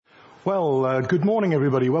Well, good morning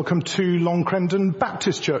everybody. Welcome to Long Crendon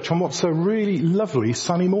Baptist Church on what's a really lovely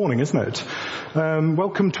sunny morning, isn't it?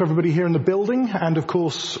 Welcome to everybody here in the building and of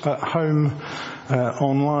course at home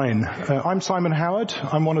online. I'm Simon Howard.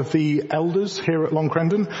 I'm one of the elders here at Long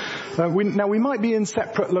Crendon. We might be in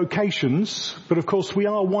separate locations, but of course we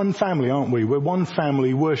are one family, aren't we? We're one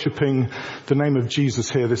family worshipping the name of Jesus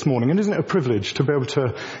here this morning. And isn't it a privilege to be able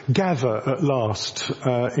to gather at last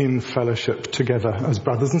in fellowship together as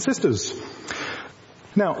brothers and sisters?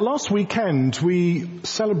 Now, last weekend we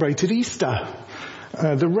celebrated Easter,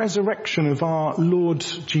 the resurrection of our Lord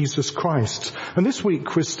Jesus Christ. And this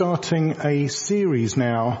week we're starting a series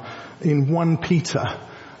now in 1 Peter.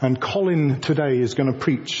 And Colin today is going to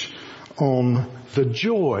preach on the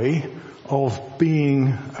joy of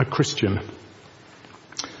being a Christian.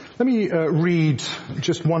 Let me read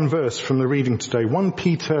just one verse from the reading today. 1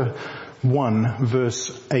 Peter 1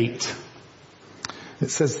 verse 8. It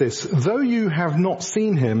says this: though you have not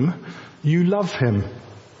seen him, you love him.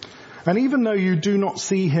 And even though you do not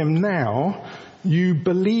see him now, you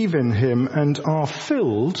believe in him and are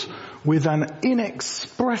filled with an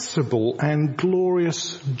inexpressible and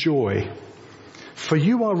glorious joy. For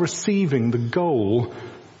you are receiving the goal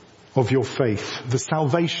of your faith, the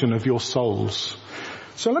salvation of your souls.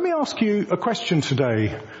 So let me ask you a question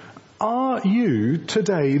today. Are you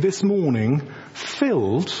today, this morning,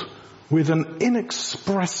 filled with an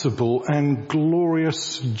inexpressible and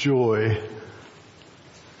glorious joy?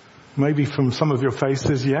 Maybe from some of your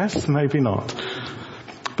faces, yes, maybe not.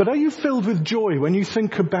 But are you filled with joy when you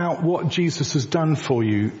think about what Jesus has done for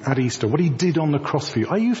you at Easter, what he did on the cross for you?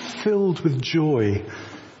 Are you filled with joy?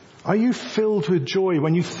 Are you filled with joy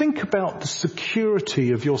when you think about the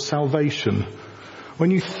security of your salvation?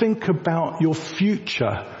 When you think about your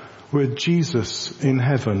future with Jesus in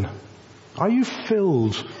heaven? Are you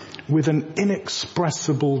filled with an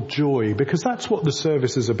inexpressible joy? Because that's what the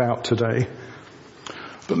service is about today.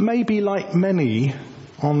 But maybe like many,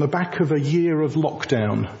 on the back of a year of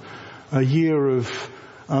lockdown, a year of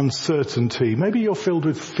uncertainty, maybe you're filled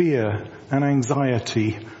with fear and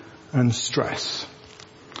anxiety and stress.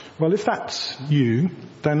 Well, if that's you,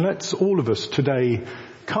 then let's all of us today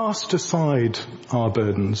cast aside our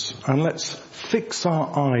burdens and let's fix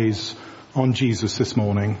our eyes on Jesus this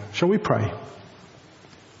morning. Shall we pray?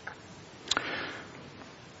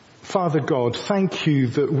 Father God, thank you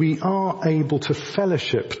that we are able to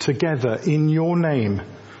fellowship together in your name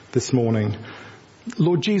this morning.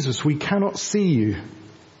 Lord Jesus, we cannot see you,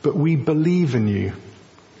 but we believe in you.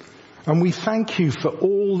 And we thank you for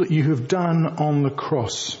all that you have done on the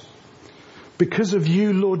cross. Because of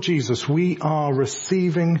you, Lord Jesus, we are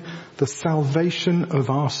receiving the salvation of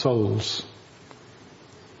our souls.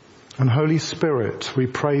 And Holy Spirit, we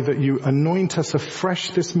pray that you anoint us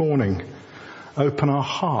afresh this morning. Open our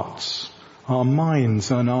hearts, our minds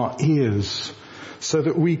and our ears so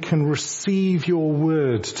that we can receive your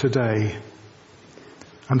word today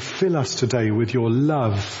and fill us today with your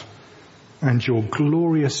love and your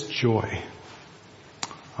glorious joy.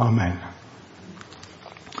 Amen.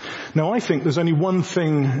 Now I think there's only one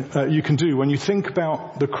thing you can do when you think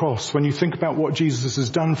about the cross, when you think about what Jesus has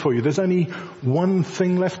done for you. There's only one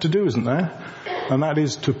thing left to do, isn't there? And that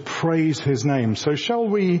is to praise his name. So shall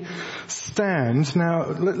we stand now?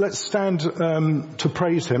 Let's stand to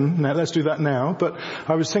praise him. Now let's do that now. But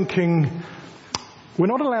I was thinking, we're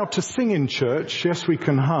not allowed to sing in church. Yes, we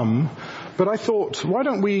can hum. But I thought, why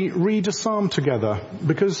don't we read a psalm together?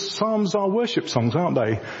 Because psalms are worship songs, aren't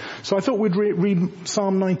they? So I thought we'd read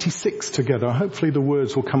Psalm 96 together. Hopefully the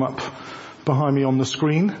words will come up behind me on the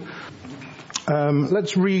screen.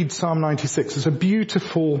 Let's read Psalm 96. It's a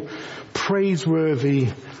beautiful, praiseworthy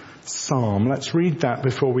psalm. Let's read that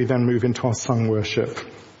before we then move into our sung worship.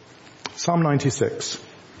 Psalm 96.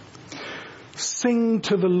 Sing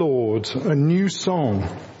to the Lord a new song.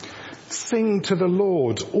 Sing to the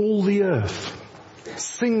Lord, all the earth.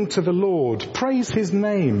 Sing to the Lord, praise his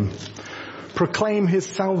name. Proclaim his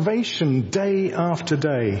salvation day after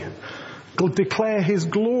day. Declare his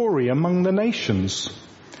glory among the nations,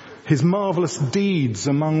 his marvelous deeds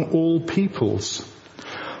among all peoples.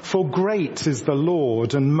 For great is the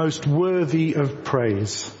Lord and most worthy of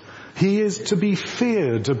praise. He is to be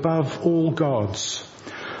feared above all gods.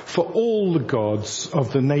 For all the gods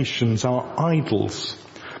of the nations are idols,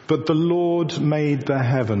 but the Lord made the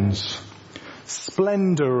heavens.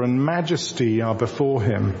 Splendor and majesty are before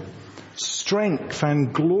him. Strength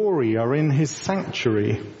and glory are in his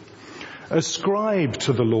sanctuary. Ascribe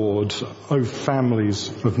to the Lord, O families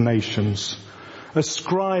of nations.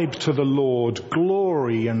 Ascribe to the Lord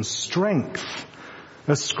glory and strength.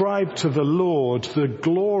 Ascribe to the Lord the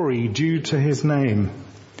glory due to his name.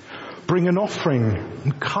 Bring an offering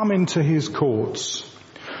and come into his courts.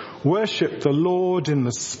 Worship the Lord in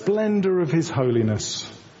the splendor of his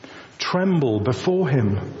holiness. Tremble before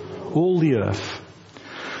him, all the earth.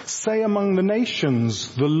 Say among the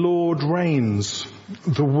nations, the Lord reigns.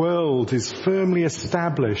 The world is firmly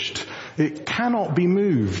established. It cannot be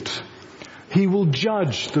moved. He will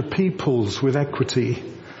judge the peoples with equity.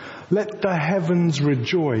 Let the heavens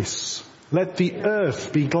rejoice. Let the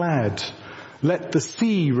earth be glad. Let the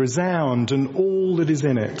sea resound and all that is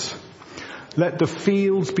in it. Let the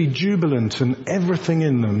fields be jubilant and everything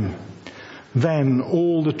in them. Then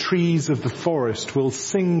all the trees of the forest will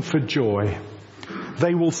sing for joy.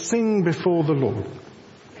 They will sing before the Lord.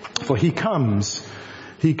 For he comes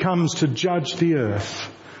to judge the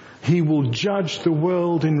earth. He will judge the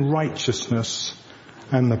world in righteousness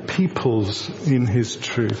and the peoples in his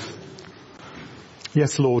truth.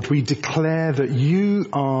 Yes, Lord, we declare that you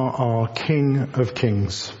are our King of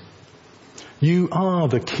Kings. You are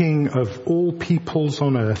the King of all peoples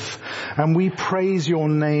on earth, and we praise your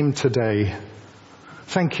name today.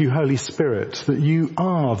 Thank you, Holy Spirit, that you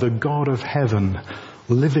are the God of heaven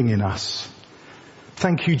living in us.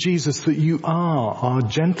 Thank you, Jesus, that you are our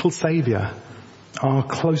gentle Saviour, our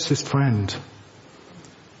closest friend.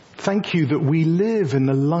 Thank you that we live in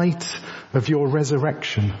the light of your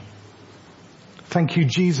resurrection. Thank you,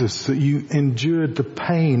 Jesus, that you endured the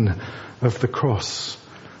pain of the cross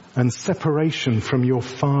and separation from your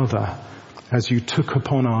Father as you took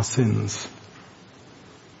upon our sins.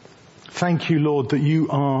 Thank you, Lord, that you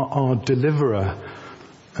are our deliverer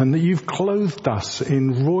and that you've clothed us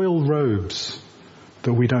in royal robes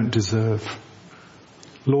that we don't deserve.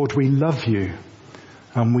 Lord, we love you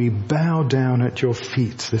and we bow down at your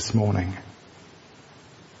feet this morning.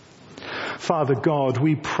 Father God,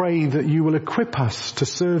 we pray that you will equip us to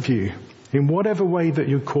serve you in whatever way that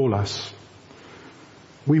you call us.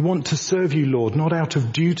 We want to serve you, Lord, not out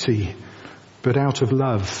of duty, but out of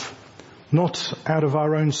love, not out of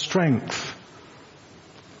our own strength,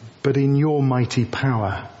 but in your mighty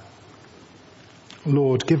power.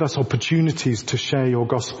 Lord, give us opportunities to share your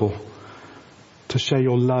gospel, to share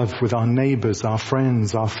your love with our neighbours, our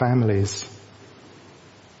friends, our families.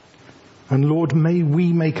 And Lord, may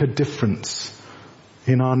we make a difference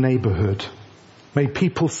in our neighbourhood. May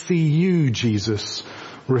people see you, Jesus,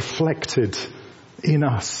 reflected in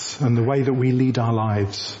us and the way that we lead our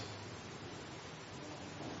lives.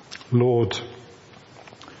 Lord,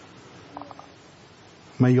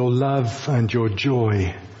 may your love and your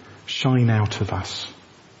joy shine out of us.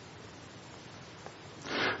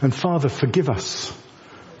 And Father, forgive us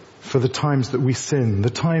for the times that we sin, the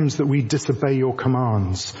times that we disobey your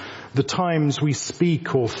commands, the times we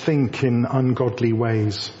speak or think in ungodly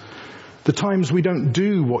ways, the times we don't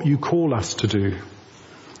do what you call us to do,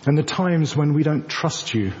 and the times when we don't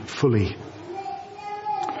trust you fully.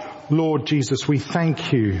 Lord Jesus, we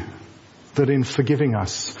thank you that in forgiving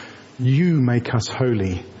us, you make us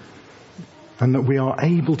holy, and that we are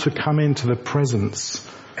able to come into the presence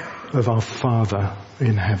of our Father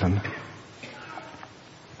in heaven.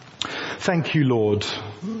 Thank you, Lord,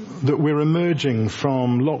 that we're emerging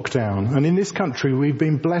from lockdown. And in this country, we've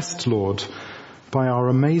been blessed, Lord, by our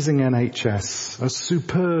amazing NHS, a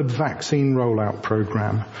superb vaccine rollout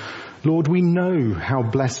program. Lord, we know how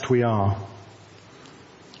blessed we are.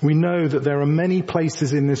 We know that there are many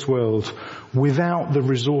places in this world without the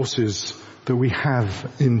resources that we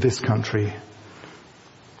have in this country.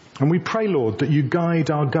 And we pray, Lord, that you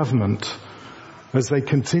guide our government as they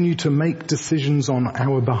continue to make decisions on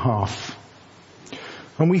our behalf.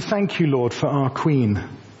 And we thank you, Lord, for our Queen,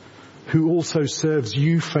 who also serves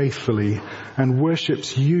you faithfully and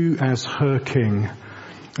worships you as her King.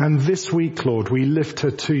 And this week, Lord, we lift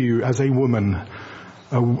her to you as a woman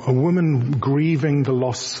grieving the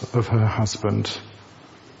loss of her husband.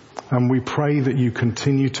 And we pray that you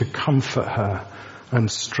continue to comfort her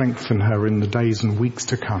and strengthen her in the days and weeks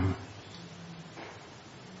to come.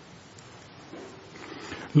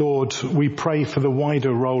 Lord, we pray for the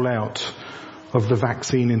wider rollout of the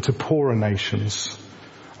vaccine into poorer nations.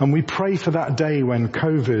 And we pray for that day when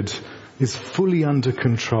COVID is fully under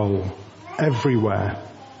control everywhere.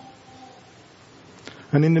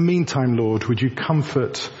 And in the meantime, Lord, would you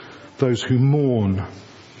comfort those who mourn,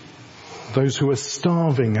 those who are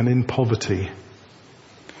starving and in poverty,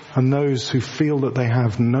 and those who feel that they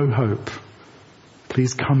have no hope.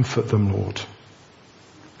 Please comfort them, Lord.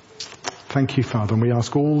 Thank you, Father, and we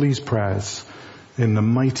ask all these prayers in the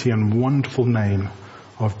mighty and wonderful name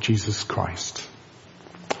of Jesus Christ.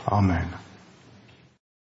 Amen.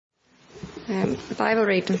 The Bible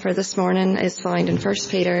reading for this morning is found in 1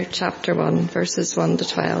 Peter chapter 1, verses 1 to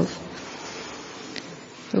 12.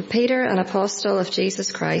 O Peter, an apostle of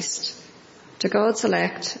Jesus Christ, to God's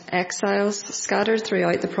elect, exiles scattered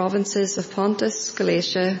throughout the provinces of Pontus,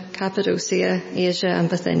 Galatia, Cappadocia, Asia and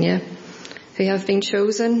Bithynia, who have been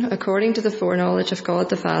chosen according to the foreknowledge of God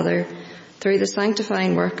the Father, through the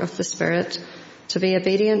sanctifying work of the Spirit, to be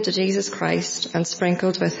obedient to Jesus Christ and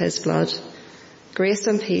sprinkled with his blood. Grace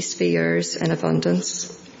and peace be yours in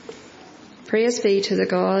abundance. Praise be to the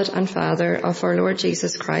God and Father of our Lord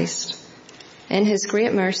Jesus Christ. In his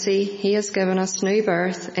great mercy, he has given us new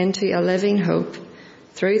birth into a living hope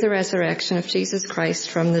through the resurrection of Jesus Christ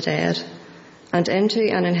from the dead, and into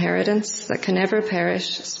an inheritance that can never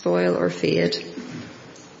perish, spoil or fade.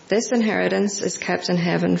 This inheritance is kept in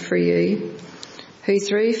heaven for you, who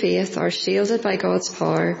through faith are shielded by God's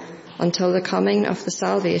power until the coming of the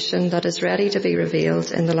salvation that is ready to be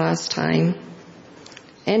revealed in the last time.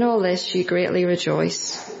 In all this you greatly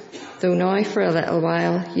rejoice, though now for a little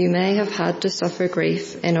while you may have had to suffer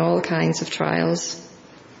grief in all kinds of trials.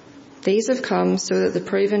 These have come so that the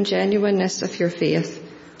proven genuineness of your faith,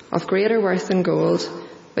 of greater worth than gold,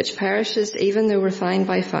 which perishes even though refined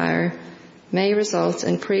by fire, may result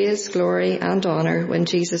in praise, glory and honour when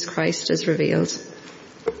Jesus Christ is revealed.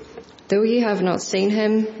 Though you have not seen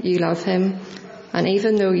him, you love him, and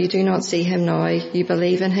even though you do not see him now, you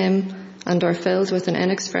believe in him and are filled with an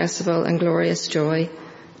inexpressible and glorious joy,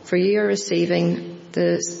 for you are receiving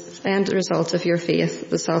the end result of your faith,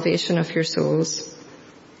 the salvation of your souls.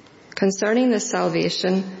 Concerning this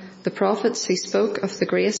salvation, the prophets who spoke of the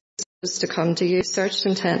grace that was to come to you searched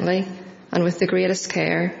intently and with the greatest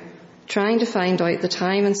care, trying to find out the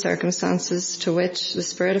time and circumstances to which the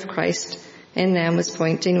Spirit of Christ in them was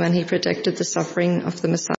pointing when he predicted the suffering of the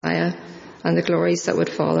Messiah and the glories that would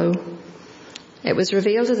follow. It was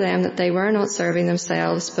revealed to them that they were not serving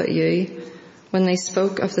themselves but you, when they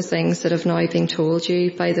spoke of the things that have now been told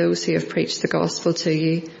you by those who have preached the gospel to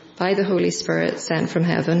you by the Holy Spirit sent from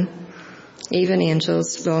heaven. Even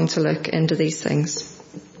angels long to look into these things.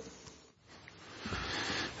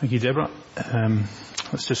 Thank you, Deborah.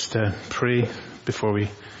 Let's just pray before we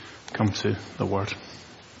come to the Word.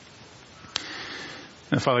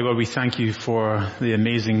 And Father God, we thank you for the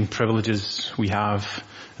amazing privileges we have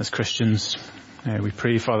as Christians. We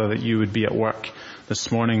pray, Father, that you would be at work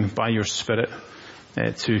this morning by your Spirit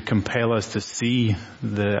to compel us to see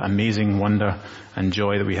the amazing wonder and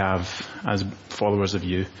joy that we have as followers of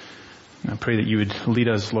you. I pray that you would lead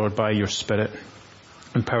us, Lord, by your Spirit.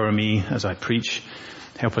 Empower me as I preach.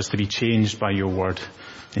 Help us to be changed by your word.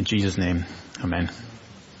 In Jesus' name, amen.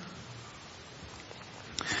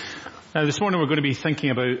 Now, this morning we're going to be thinking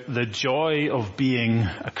about the joy of being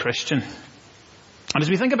a Christian. And as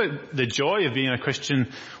we think about the joy of being a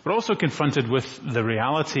Christian, we're also confronted with the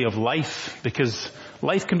reality of life, because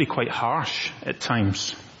life can be quite harsh at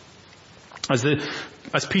times.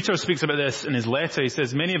 As Peter speaks about this in his letter, he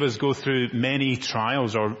says, many of us go through many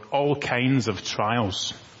trials, or all kinds of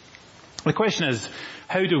trials. The question is,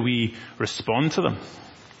 how do we respond to them?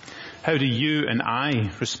 How do you and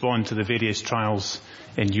I respond to the various trials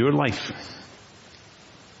in your life?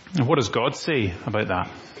 And what does God say about that?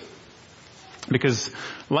 Because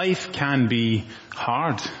life can be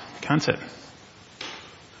hard, can't it?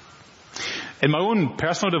 In my own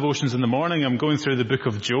personal devotions in the morning, I'm going through the book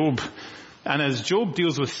of Job. And as Job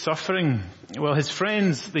deals with suffering, well, his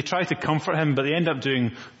friends, they try to comfort him, but they end up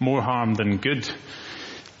doing more harm than good.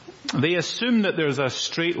 They assume that there's a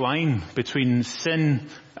straight line between sin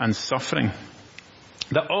and suffering,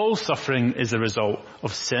 that all suffering is a result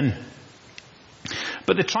of sin.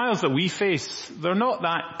 But the trials that we face, they're not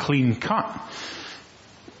that clean cut.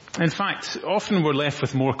 In fact, often we're left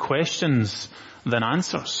with more questions than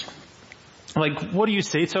answers. Like, what do you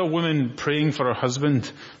say to a woman praying for her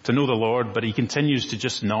husband to know the Lord, but he continues to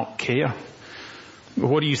just not care?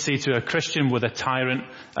 What do you say to a Christian with a tyrant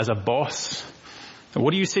as a boss?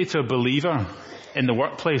 What do you say to a believer in the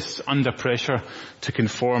workplace under pressure to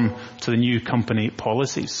conform to the new company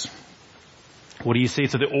policies? What do you say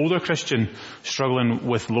to the older Christian struggling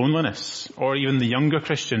with loneliness, or even the younger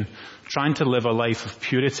Christian trying to live a life of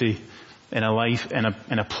purity in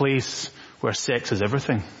a place where sex is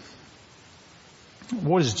everything?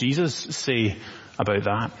 What does Jesus say about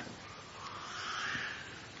that?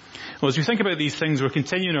 Well, as we think about these things, we're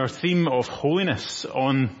continuing our theme of holiness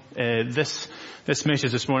on this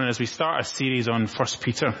message this morning as we start a series on 1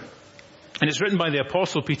 Peter. And it's written by the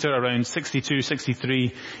Apostle Peter around 62,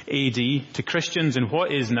 63 AD to Christians in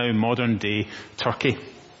what is now modern day Turkey.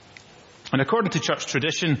 And according to church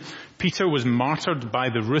tradition, Peter was martyred by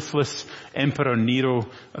the ruthless Emperor Nero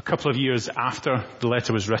a couple of years after the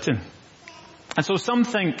letter was written. And so some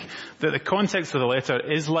think that the context of the letter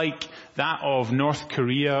is like that of North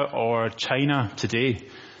Korea or China today,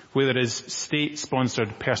 where there is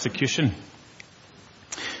state-sponsored persecution.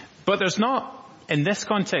 But there's not, in this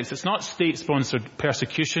context, it's not state-sponsored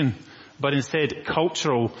persecution, but instead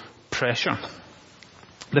cultural pressure.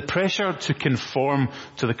 The pressure to conform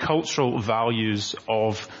to the cultural values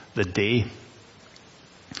of the day.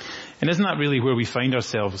 And isn't that really where we find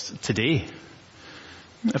ourselves today?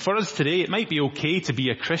 For us today, it might be okay to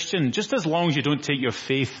be a Christian, just as long as you don't take your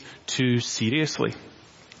faith too seriously.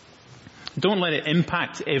 Don't let it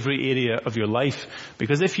impact every area of your life,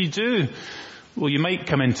 because if you do, well, you might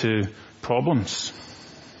come into problems.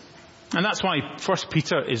 And that's why 1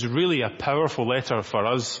 Peter is really a powerful letter for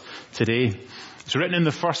us today. It's written in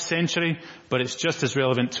the 1st century, but it's just as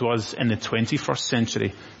relevant to us in the 21st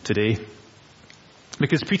century today.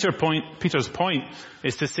 Because Peter's point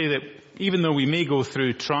is to say that even though we may go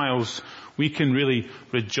through trials, we can really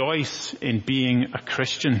rejoice in being a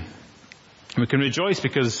Christian. We can rejoice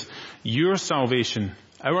because your salvation,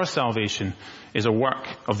 our salvation, is a work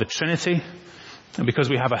of the Trinity, and because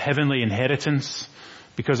we have a heavenly inheritance,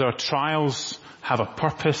 because our trials have a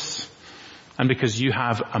purpose, and because you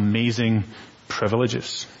have amazing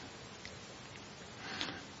privileges.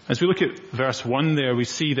 As we look at verse 1 there, we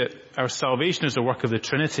see that our salvation is a work of the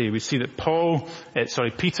Trinity. We see that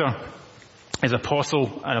Peter is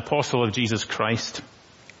an apostle of Jesus Christ.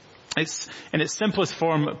 It's, in its simplest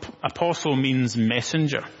form, apostle means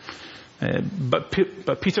messenger. But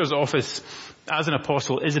Peter's office as an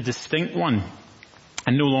apostle is a distinct one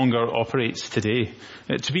and no longer operates today.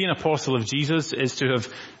 To be an apostle of Jesus is to have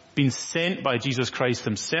been sent by Jesus Christ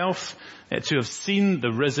himself, to have seen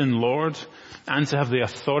the risen Lord, and to have the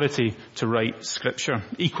authority to write Scripture,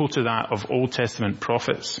 equal to that of Old Testament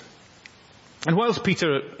prophets. And whilst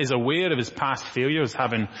Peter is aware of his past failures,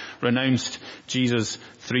 having renounced Jesus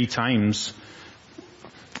 3 times,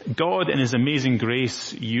 God in his amazing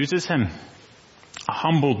grace uses him, a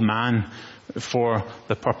humbled man, for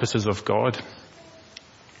the purposes of God.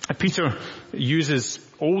 Peter uses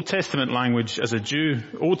Old Testament language as a Jew,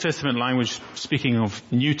 Old Testament language speaking of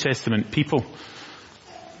New Testament people,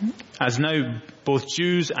 as now both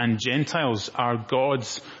Jews and Gentiles are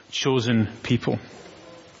God's chosen people.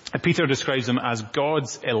 Peter describes them as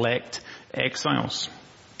God's elect exiles.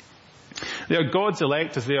 They are God's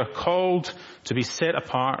elect as they are called to be set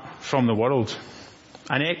apart from the world.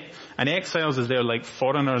 And exiles as they are like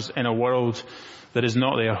foreigners in a world that is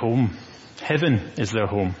not their home. Heaven is their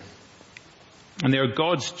home. And they are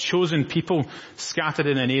God's chosen people scattered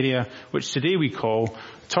in an area which today we call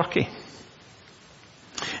Turkey.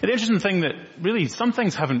 And the interesting thing that really some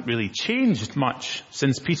things haven't really changed much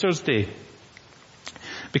since Peter's day.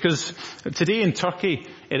 Because today in Turkey,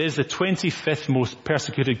 it is the 25th most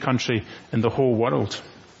persecuted country in the whole world.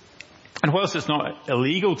 And whilst it's not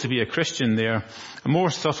illegal to be a Christian there,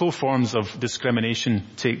 more subtle forms of discrimination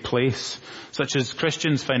take place, such as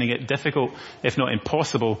Christians finding it difficult, if not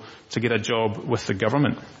impossible, to get a job with the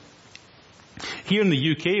government. Here in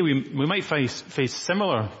the UK, we might face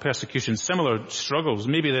similar persecution, similar struggles.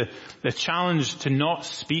 Maybe the challenge to not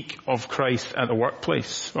speak of Christ at the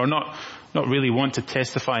workplace, or not really want to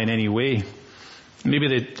testify in any way. Maybe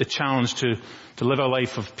the challenge to live a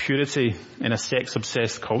life of purity in a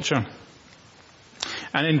sex-obsessed culture.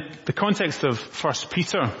 And in the context of 1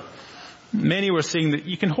 Peter, many were saying that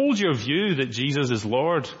you can hold your view that Jesus is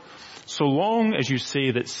Lord, so long as you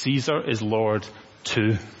say that Caesar is Lord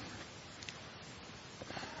too.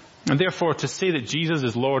 And therefore, to say that Jesus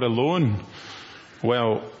is Lord alone,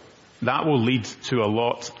 well, that will lead to a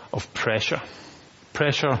lot of pressure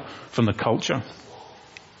from the culture.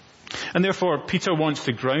 And therefore, Peter wants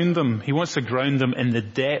to ground them. He wants to ground them in the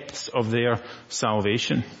depths of their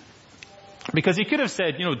salvation. Because he could have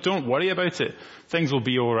said, don't worry about it. Things will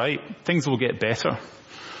be all right. Things will get better.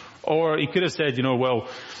 Or he could have said, well,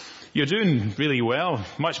 you're doing really well,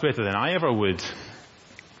 much better than I ever would.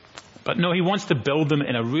 But no, he wants to build them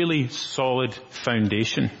in a really solid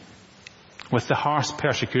foundation with the harsh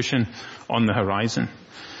persecution on the horizon.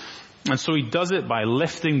 And so he does it by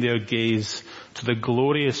lifting their gaze to the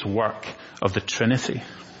glorious work of the Trinity.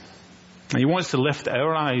 And he wants to lift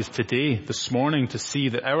our eyes today, this morning, to see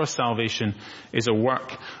that our salvation is a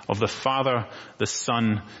work of the Father, the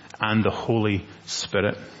Son, and the Holy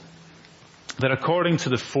Spirit. That according to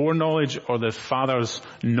the foreknowledge or the Father's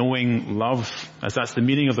knowing love, as that's the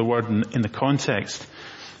meaning of the word in the context,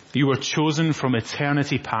 you were chosen from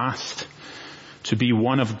eternity past to be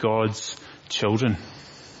one of God's children.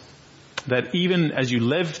 That even as you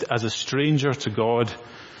lived as a stranger to God,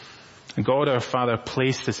 God our Father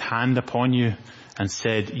placed his hand upon you and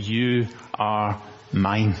said, "You are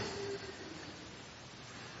mine."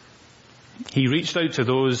 He reached out to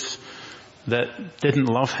those that didn't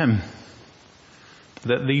love him,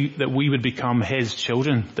 that we would become his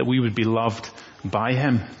children, that we would be loved by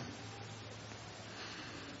him.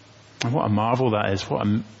 And what a marvel that is. What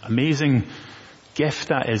an amazing gift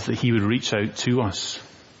that is, that he would reach out to us.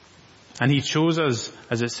 And he chose us,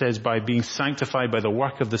 as it says, by being sanctified by the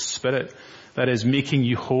work of the Spirit, that is, making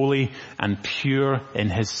you holy and pure in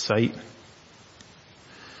his sight.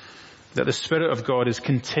 That the Spirit of God is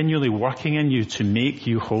continually working in you to make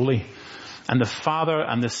you holy. And the Father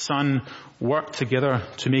and the Son work together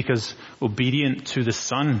to make us obedient to the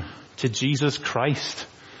Son, to Jesus Christ,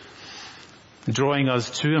 drawing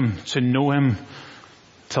us to him, to know him,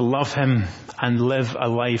 to love him, and live a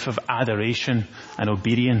life of adoration and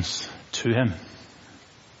obedience to him.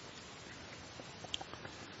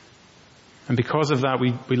 And because of that,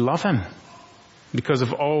 we love him, because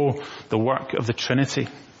of all the work of the Trinity.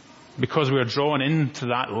 Because we are drawn into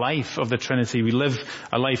that life of the Trinity, we live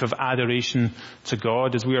a life of adoration to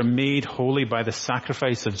God as we are made holy by the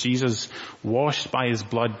sacrifice of Jesus, washed by his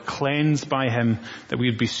blood, cleansed by him, that we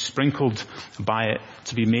would be sprinkled by it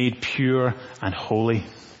to be made pure and holy.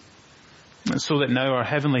 And so that now our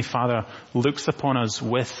Heavenly Father looks upon us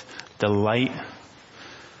with delight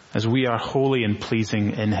as we are holy and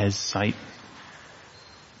pleasing in his sight.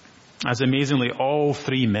 As amazingly, all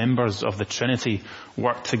three members of the Trinity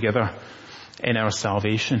work together in our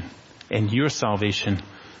salvation, in your salvation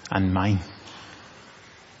and mine.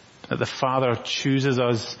 That the Father chooses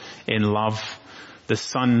us in love, the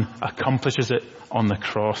Son accomplishes it on the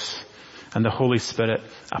cross, and the Holy Spirit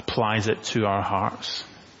applies it to our hearts.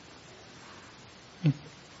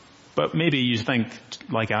 But maybe you think,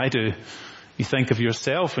 like I do, you think of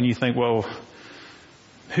yourself and you think, well,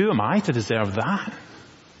 who am I to deserve that?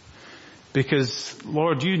 Because,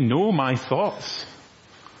 Lord, you know my thoughts.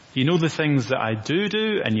 You know the things that I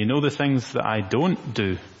do, and you know the things that I don't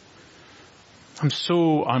do. I'm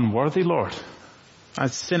so unworthy, Lord. I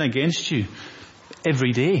sin against you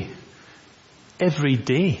every day. Every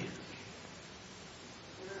day.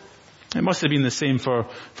 It must have been the same for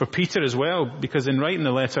Peter as well, because in writing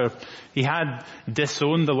the letter, he had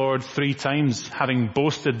disowned the Lord 3 times, having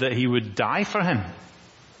boasted that he would die for him.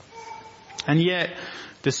 And yet,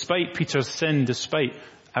 despite Peter's sin, despite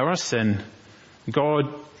our sin,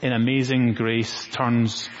 God in amazing grace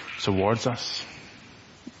turns towards us.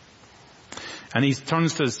 And he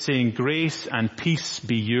turns to us saying, "Grace and peace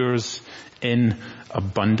be yours in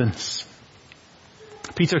abundance."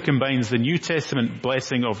 Peter combines the New Testament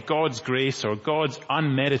blessing of God's grace or God's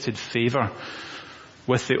unmerited favor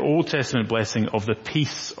with the Old Testament blessing of the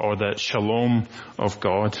peace or the shalom of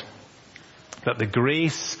God. That the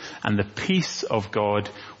grace and the peace of God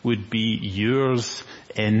would be yours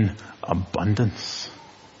in abundance.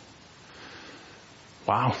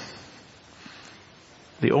 Wow.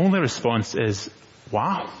 The only response is,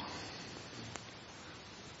 wow.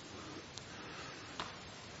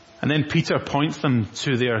 And then Peter points them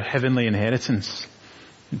to their heavenly inheritance,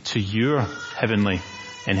 to your heavenly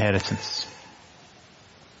inheritance.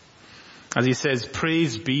 As he says,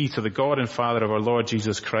 "Praise be to the God and Father of our Lord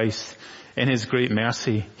Jesus Christ. In his great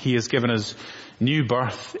mercy, he has given us new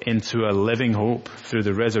birth into a living hope through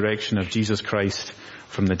the resurrection of Jesus Christ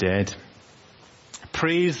from the dead."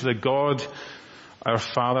 Praise the God, our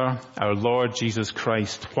Father, our Lord Jesus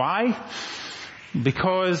Christ. Why?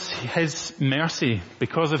 Because his mercy,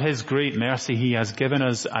 because of his great mercy, he has given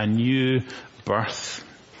us a new birth.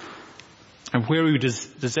 And where we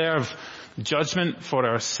deserve judgment for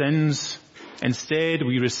our sins, instead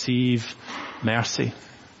we receive mercy.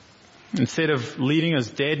 Instead of leaving us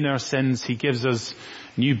dead in our sins, he gives us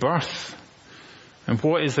new birth. And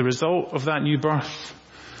what is the result of that new birth?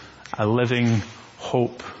 A living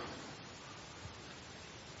hope.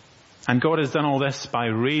 And God has done all this by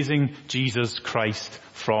raising Jesus Christ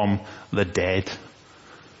from the dead.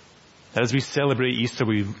 As we celebrate Easter,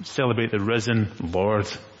 we celebrate the risen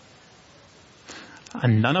Lord.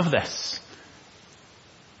 And none of this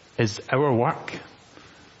is our work.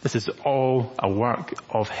 This is all a work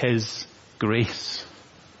of his grace.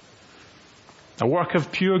 A work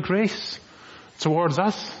of pure grace towards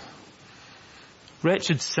us.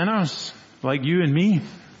 Wretched sinners like you and me.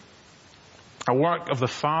 A work of the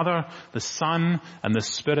Father, the Son, and the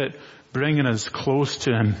Spirit bringing us close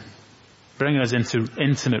to him. Bringing us into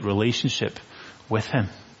intimate relationship with him.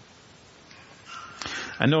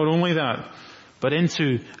 And not only that, but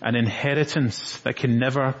into an inheritance that can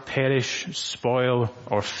never perish, spoil,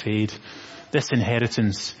 or fade. This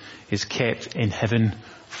inheritance is kept in heaven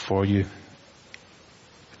for you.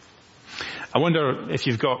 I wonder if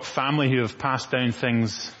you've got family who have passed down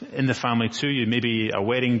things in the family to you, maybe a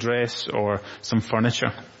wedding dress or some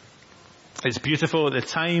furniture. It's beautiful at the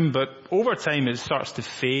time, but over time it starts to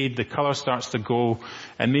fade, the colour starts to go,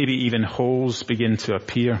 and maybe even holes begin to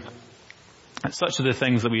appear. And such are the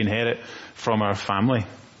things that we inherit from our family.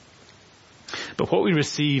 But what we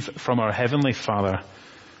receive from our Heavenly Father,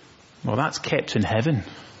 well, that's kept in heaven.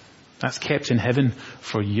 That's kept in heaven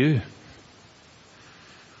for you.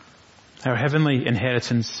 Our heavenly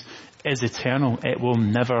inheritance is eternal. It will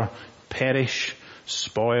never perish,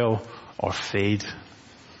 spoil, or fade.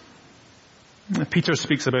 Peter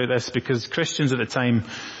speaks about this because Christians at the time,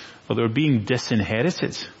 well, they were being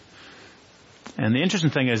disinherited. And the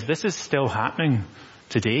interesting thing is this is still happening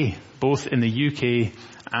today, both in the UK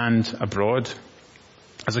and abroad.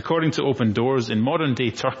 As according to Open Doors, in modern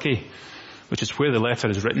day Turkey, which is where the letter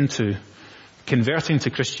is written to, converting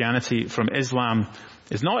to Christianity from Islam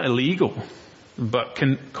is not illegal, but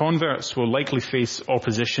converts will likely face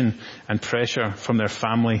opposition and pressure from their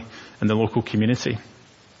family and the local community.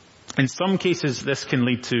 In some cases, this can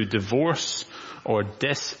lead to divorce or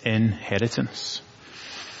disinheritance.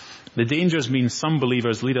 The dangers mean some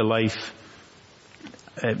believers lead a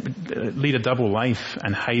double life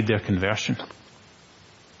and hide their conversion.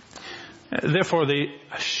 Therefore, the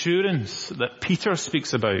assurance that Peter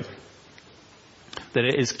speaks about, that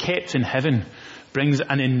it is kept in heaven, brings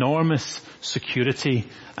an enormous security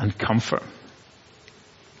and comfort.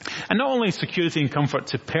 And not only security and comfort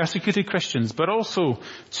to persecuted Christians, but also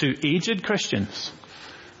to aged Christians.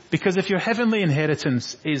 Because if your heavenly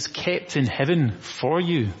inheritance is kept in heaven for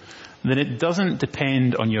you, then it doesn't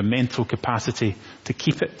depend on your mental capacity to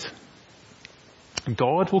keep it.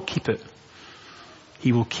 God will keep it.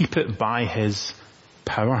 He will keep it by His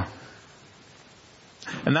power.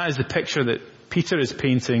 And that is the picture that Peter is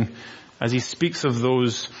painting as he speaks of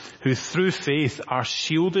those who through faith are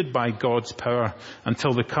shielded by God's power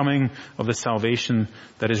until the coming of the salvation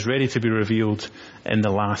that is ready to be revealed in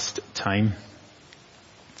the last time.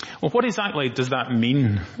 Well, what exactly does that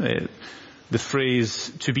mean, the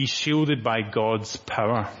phrase, to be shielded by God's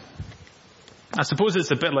power? I suppose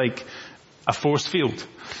it's a bit like a force field.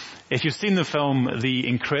 If you've seen the film The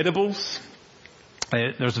Incredibles,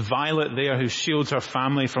 there's Violet there who shields her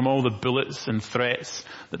family from all the bullets and threats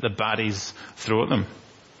that the baddies throw at them.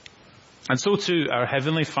 And so too, our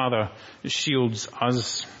Heavenly Father shields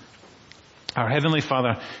us. Our Heavenly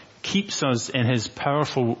Father keeps us in His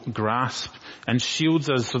powerful grasp and shields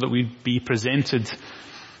us so that we be presented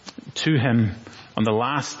to Him on the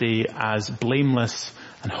last day as blameless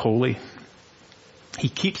and holy. He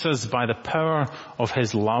keeps us by the power of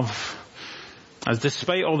His love. As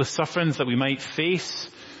despite all the sufferings that we might face,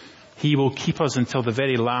 He will keep us until the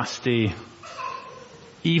very last day,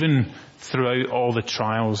 even throughout all the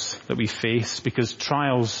trials that we face, because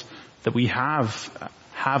trials that we have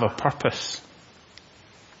a purpose.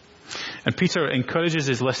 And Peter encourages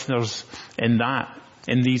his listeners in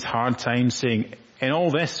these hard times, saying, in all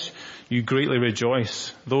this you greatly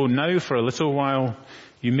rejoice, though now for a little while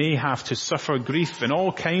you may have to suffer grief in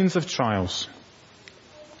all kinds of trials.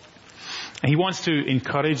 And he wants to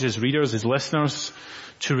encourage his readers, his listeners,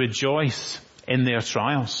 to rejoice in their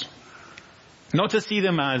trials. Not to see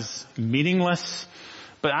them as meaningless,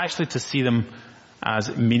 but actually to see them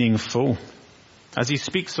as meaningful. As he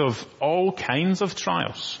speaks of all kinds of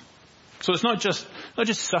trials. So it's not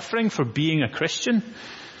just suffering for being a Christian,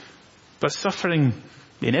 but suffering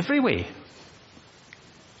in every way.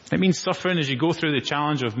 It means suffering as you go through the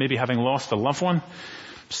challenge of maybe having lost a loved one.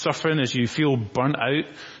 Suffering as you feel burnt out,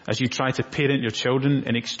 as you try to parent your children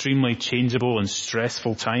in extremely changeable and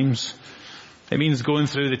stressful times. It means going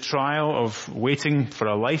through the trial of waiting for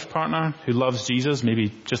a life partner who loves Jesus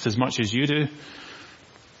maybe just as much as you do.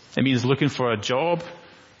 It means looking for a job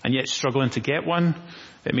and yet struggling to get one.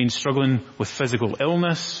 It means struggling with physical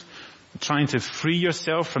illness, trying to free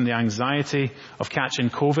yourself from the anxiety of catching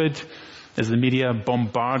COVID as the media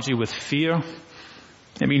bombards you with fear.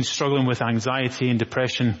 It means struggling with anxiety and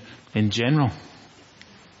depression in general.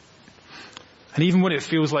 And even when it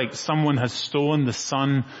feels like someone has stolen the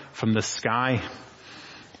sun from the sky,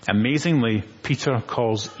 amazingly, Peter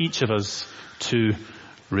calls each of us to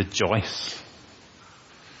rejoice.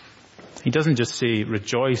 He doesn't just say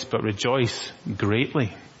rejoice, but rejoice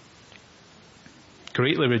greatly.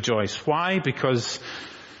 Greatly rejoice. Why? Because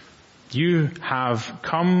you have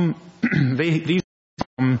come, these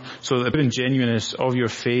come so that the genuineness of your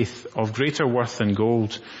faith of greater worth than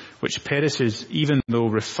gold, which perishes even though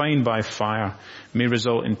refined by fire, may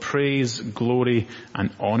result in praise, glory,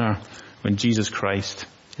 and honor when Jesus Christ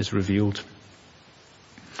is revealed.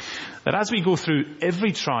 That as we go through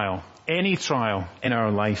every trial, any trial in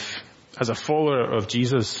our life as a follower of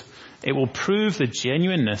Jesus, it will prove the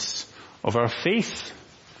genuineness of our faith.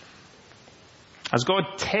 As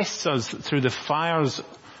God tests us through the fires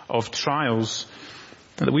of trials,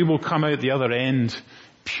 that we will come out the other end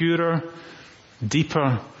purer,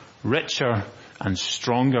 deeper, richer, and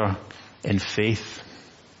stronger in faith.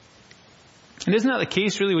 And isn't that the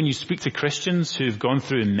case really when you speak to Christians who've gone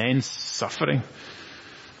through immense suffering?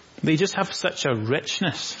 They just have such a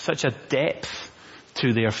richness, such a depth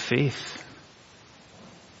to their faith.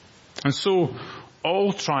 And so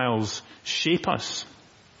all trials shape us.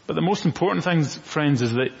 But the most important thing, friends,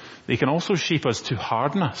 is that they can also shape us to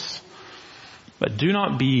harden us. But do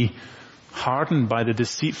not be hardened by the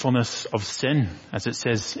deceitfulness of sin, as it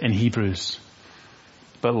says in Hebrews.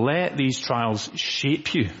 But let these trials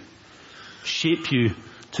shape you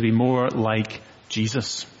to be more like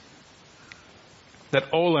Jesus. That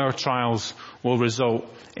all our trials will result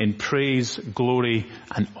in praise, glory,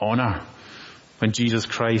 and honor when Jesus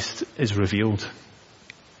Christ is revealed.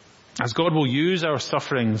 As God will use our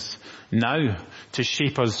sufferings now to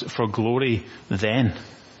shape us for glory then,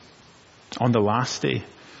 on the last day.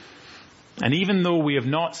 And even though we have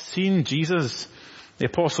not seen Jesus, the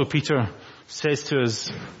Apostle Peter says to us,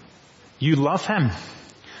 you love him,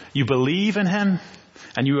 you believe in him,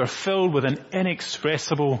 and you are filled with an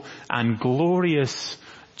inexpressible and glorious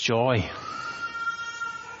joy.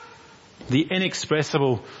 The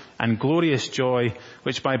inexpressible and glorious joy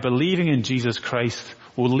which by believing in Jesus Christ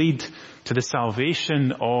will lead to the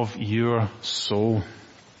salvation of your soul.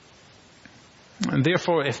 And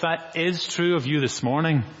therefore, if that is true of you this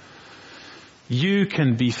morning, you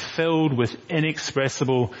can be filled with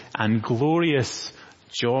inexpressible and glorious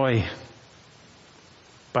joy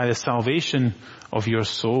by the salvation of your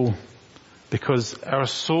soul, because our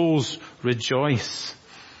souls rejoice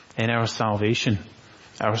in our salvation.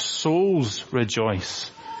 Our souls rejoice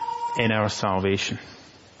in our salvation.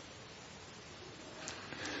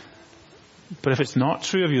 But if it's not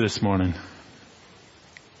true of you this morning,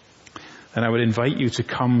 then I would invite you to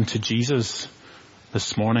come to Jesus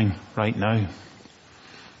this morning, right now,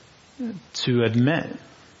 to admit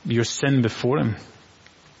your sin before him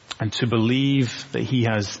and to believe that he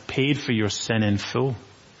has paid for your sin in full.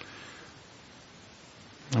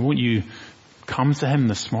 And won't you come to him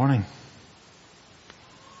this morning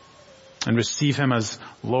and receive him as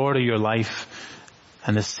Lord of your life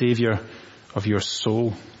and the Savior of your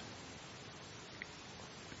soul?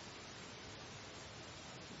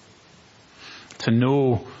 To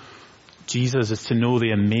know Jesus is to know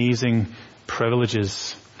the amazing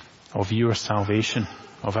privileges of your salvation,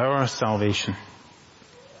 of our salvation.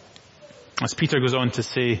 As Peter goes on to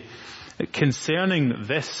say, concerning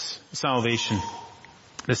this salvation,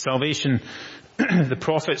 the salvation the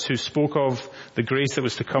prophets who spoke of the grace that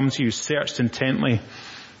was to come to you searched intently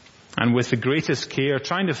and with the greatest care,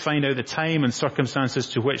 trying to find out the time and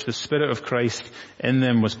circumstances to which the Spirit of Christ in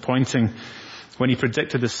them was pointing when he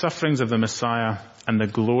predicted the sufferings of the Messiah and the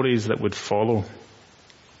glories that would follow.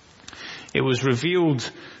 It was revealed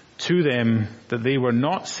to them that they were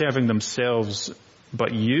not serving themselves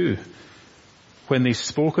but you when they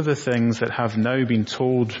spoke of the things that have now been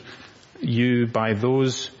told you by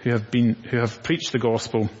those who have preached the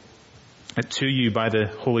gospel to you by the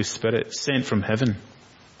Holy Spirit sent from heaven.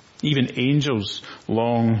 Even angels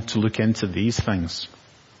long to look into these things.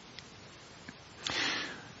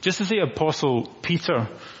 Just as the Apostle Peter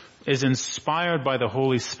is inspired by the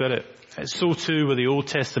Holy Spirit, so too were the Old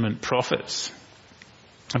Testament prophets.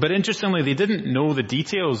 But interestingly, they didn't know the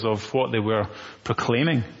details of what they were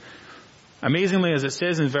proclaiming. Amazingly, as it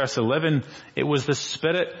says in verse 11, it was the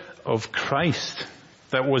Spirit of Christ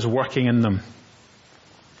that was working in them.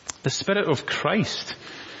 The Spirit of Christ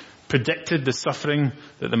predicted the suffering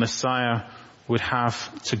that the Messiah would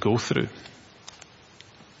have to go through.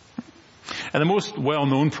 And the most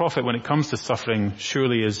well-known prophet when it comes to suffering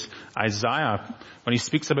surely is Isaiah, when he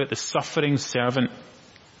speaks about the suffering servant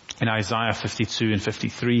in Isaiah 52 and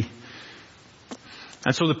 53.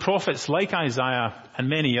 And so the prophets like Isaiah and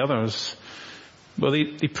many others, well,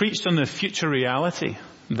 they preached on the future reality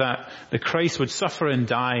that the Christ would suffer and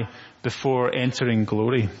die before entering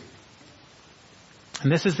glory.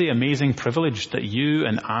 And this is the amazing privilege that you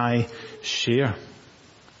and I share,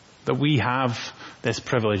 that we have this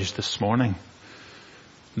privilege this morning.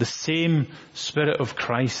 The same Spirit of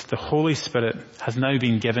Christ, the Holy Spirit, has now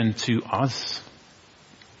been given to us.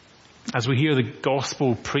 As we hear the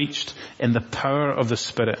gospel preached in the power of the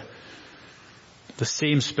Spirit, the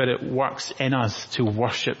same Spirit works in us to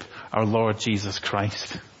worship our Lord Jesus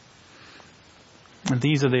Christ. And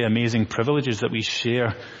these are the amazing privileges that we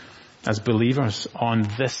share as believers on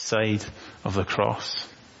this side of the cross.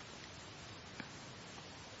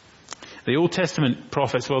 The Old Testament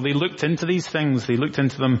prophets, well, they looked into these things, they looked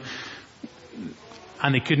into them,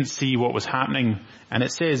 and they couldn't see what was happening. And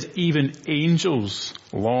it says even angels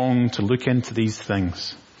long to look into these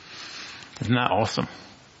things. Isn't that awesome?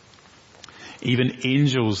 Even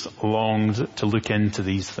angels longed to look into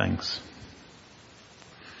these things.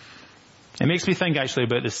 It makes me think actually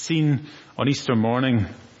about the scene on Easter morning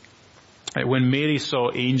when Mary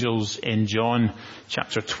saw angels in John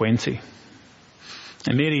chapter 20.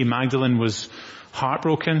 And Mary Magdalene was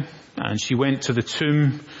heartbroken, and she went to the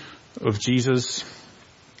tomb of Jesus,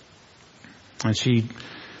 and she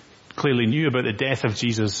clearly knew about the death of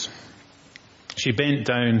Jesus. She bent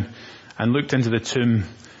down and looked into the tomb,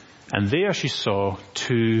 and there she saw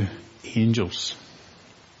two angels.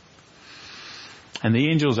 And the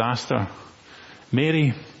angels asked her,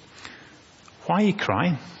 "Mary, why are you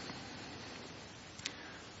crying?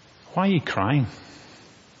 Why are you crying?"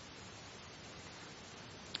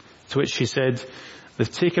 To which she said, "They've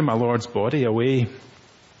taken my Lord's body away,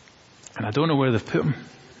 and I don't know where they've put him."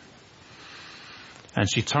 And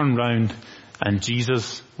she turned round, and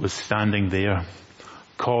Jesus was standing there,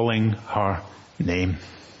 calling her name.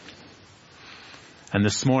 And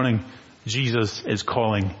this morning, Jesus is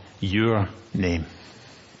calling your name.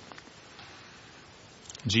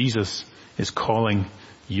 Jesus is calling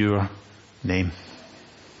your name.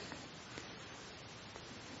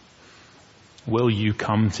 Will you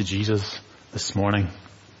come to Jesus this morning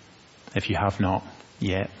if you have not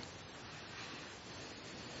yet?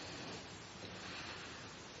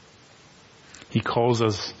 He calls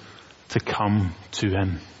us to come to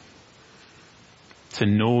him, to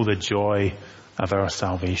know the joy of our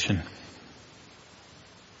salvation.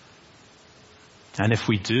 And if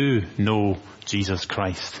we do know Jesus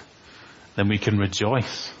Christ, then we can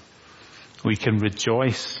rejoice. We can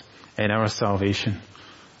rejoice in our salvation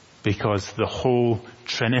because the whole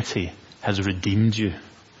Trinity has redeemed you.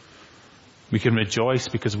 We can rejoice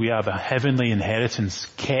because we have a heavenly inheritance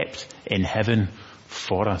kept in heaven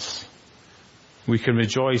for us. We can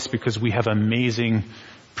rejoice because we have amazing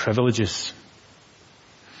privileges.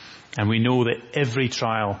 And we know that every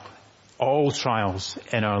trial, all trials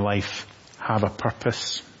in our life have a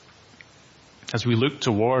purpose. As we look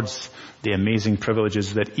towards the amazing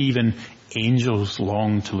privileges that even angels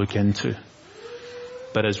long to look into.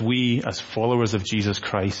 But as we, as followers of Jesus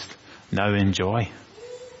Christ, now enjoy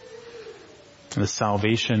the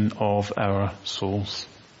salvation of our souls.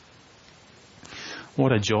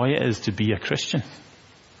 What a joy it is to be a Christian.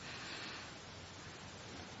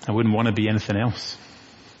 I wouldn't want to be anything else.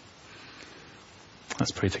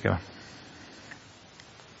 Let's pray together.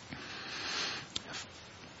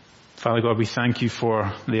 Father God, we thank you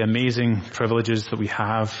for the amazing privileges that we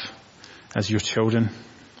have as your children.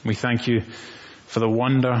 We thank you for the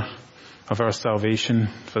wonder of our salvation,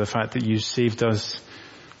 for the fact that you saved us.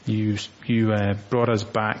 You brought us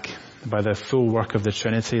back by the full work of the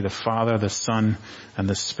Trinity, the Father, the Son, and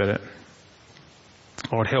the Spirit.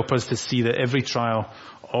 Lord, help us to see that every trial,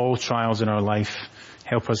 all trials in our life,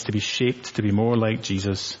 help us to be shaped to be more like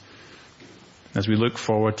Jesus as we look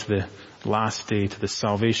forward to the last day, to the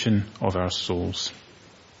salvation of our souls.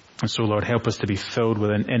 And so, Lord, help us to be filled with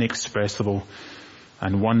an inexpressible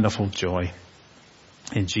and wonderful joy.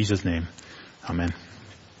 In Jesus' name, amen.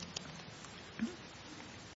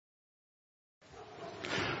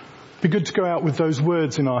 Be good to go out with those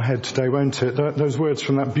words in our head today, won't it? Those words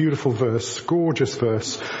from that beautiful verse, gorgeous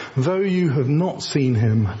verse. Though you have not seen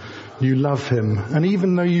him, you love him. And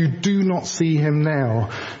even though you do not see him now,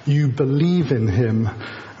 you believe in him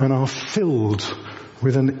and are filled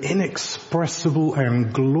with an inexpressible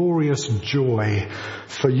and glorious joy,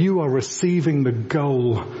 for you are receiving the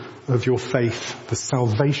goal of your faith, the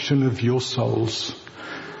salvation of your souls.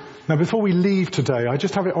 Now, before we leave today, I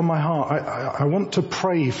just have it on my heart. I want to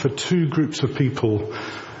pray for two groups of people,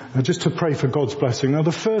 just to pray for God's blessing. Now,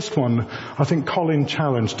 the first one, I think Colin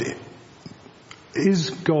challenged. Is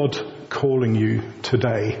God calling you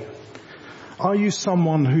today? Are you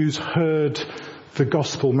someone who's heard the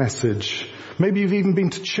gospel message? Maybe you've even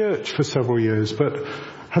been to church for several years, but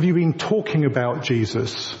have you been talking about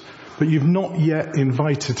Jesus, but you've not yet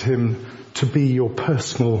invited him to be your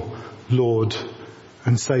personal Lord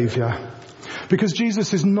and Saviour? Because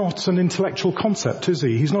Jesus is not an intellectual concept, is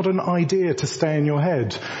he? He's not an idea to stay in your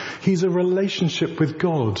head. He's a relationship with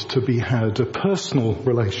God to be had, a personal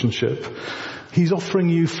relationship. He's offering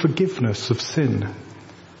you forgiveness of sin.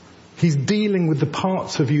 He's dealing with the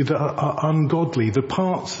parts of you that are ungodly, the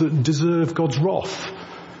parts that deserve God's wrath,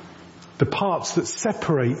 the parts that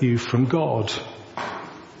separate you from God.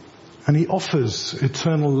 And he offers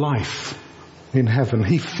eternal life in heaven.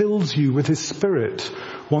 He fills you with his Spirit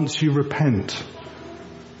once you repent.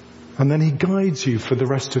 And then he guides you for the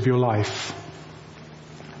rest of your life.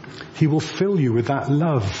 He will fill you with that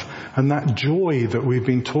love and that joy that we've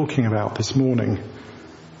been talking about this morning.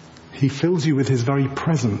 He fills you with his very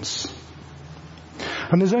presence.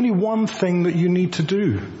 And there's only one thing that you need to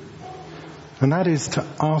do, and that is to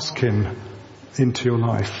ask him into your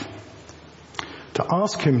life. To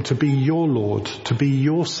ask him to be your Lord, to be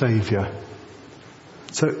your Saviour.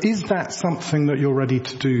 So is that something that you're ready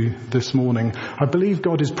to do this morning? I believe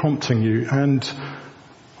God is prompting you, and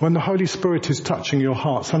when the Holy Spirit is touching your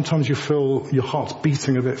heart, sometimes you feel your heart's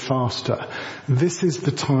beating a bit faster. This is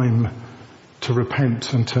the time to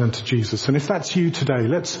repent and turn to Jesus. And if that's you today,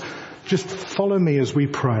 let's just follow me as we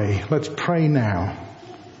pray. Let's pray now.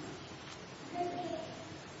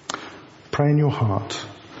 Pray in your heart.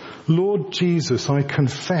 Lord Jesus, I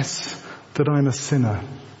confess that I'm a sinner.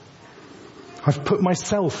 I've put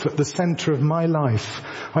myself at the centre of my life.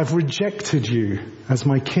 I've rejected you as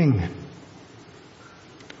my King.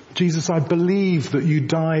 Jesus, I believe that you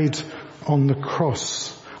died on the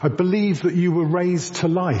cross. I believe that you were raised to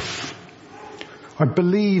life. I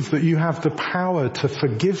believe that you have the power to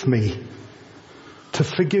forgive me, to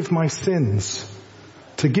forgive my sins,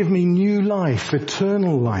 to give me new life,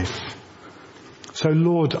 eternal life. So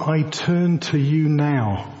Lord, I turn to you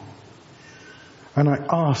now, and I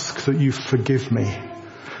ask that you forgive me.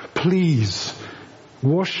 Please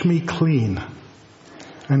wash me clean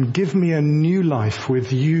and give me a new life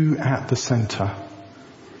with you at the centre.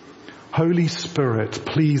 Holy Spirit,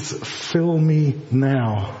 please fill me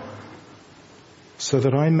now so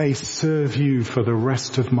that I may serve you for the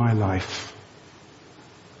rest of my life.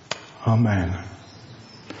 Amen.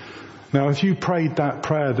 Now, if you prayed that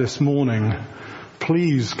prayer this morning,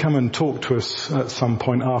 please come and talk to us at some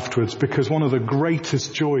point afterwards, because one of the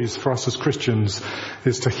greatest joys for us as Christians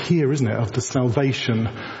is to hear, isn't it, of the salvation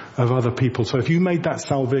of other people. So if you made that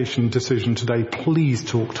salvation decision today, please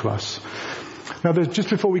talk to us. Now,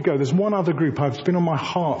 just before we go, there's one other group I've been on my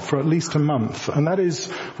heart for at least a month, and that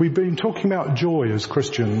is, we've been talking about joy as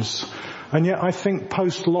Christians, and yet I think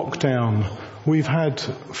post-lockdown we've had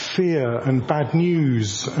fear and bad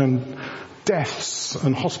news and deaths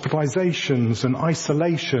and hospitalizations and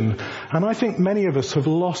isolation, and I think many of us have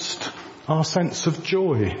lost our sense of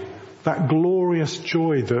joy, that glorious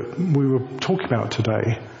joy that we were talking about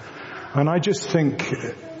today. And I just think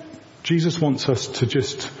Jesus wants us to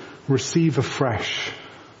just receive afresh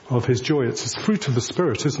of his joy. It's a fruit of the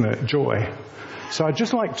Spirit, isn't it? Joy. So I'd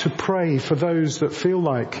just like to pray for those that feel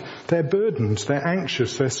like they're burdened, they're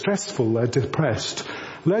anxious, they're stressful, they're depressed.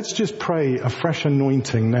 Let's just pray a fresh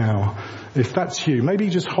anointing now. If that's you, maybe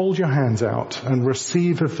just hold your hands out and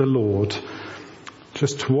receive of the Lord,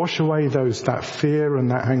 just to wash away that fear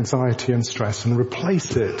and that anxiety and stress, and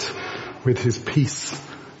replace it with his peace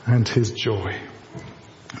and his joy.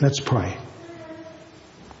 Let's pray.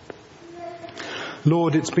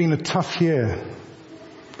 Lord, it's been a tough year.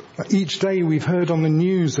 Each day we've heard on the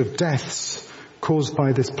news of deaths caused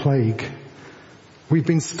by this plague. We've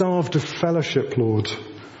been starved of fellowship, Lord.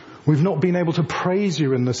 We've not been able to praise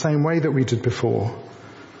you in the same way that we did before.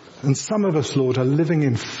 And some of us, Lord, are living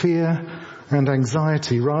in fear and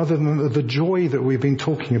anxiety rather than the joy that we've been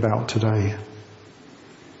talking about today.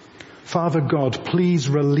 Father God, please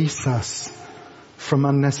release us from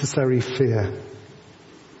unnecessary fear.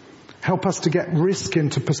 Help us to get risk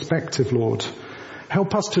into perspective, Lord.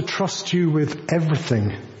 Help us to trust you with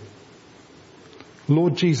everything.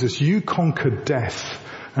 Lord Jesus, you conquered death,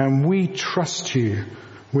 and we trust you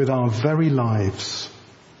with our very lives.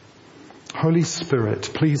 Holy Spirit,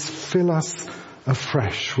 please fill us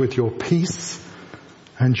afresh with your peace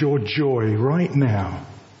and your joy right now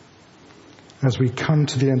as we come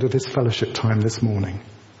to the end of this fellowship time this morning.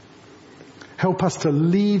 Help us to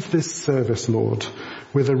leave this service, Lord,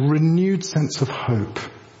 with a renewed sense of hope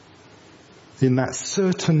in that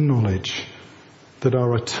certain knowledge that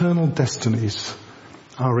our eternal destinies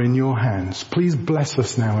are in your hands. Please bless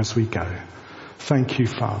us now as we go. Thank you,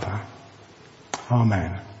 Father.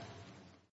 Amen.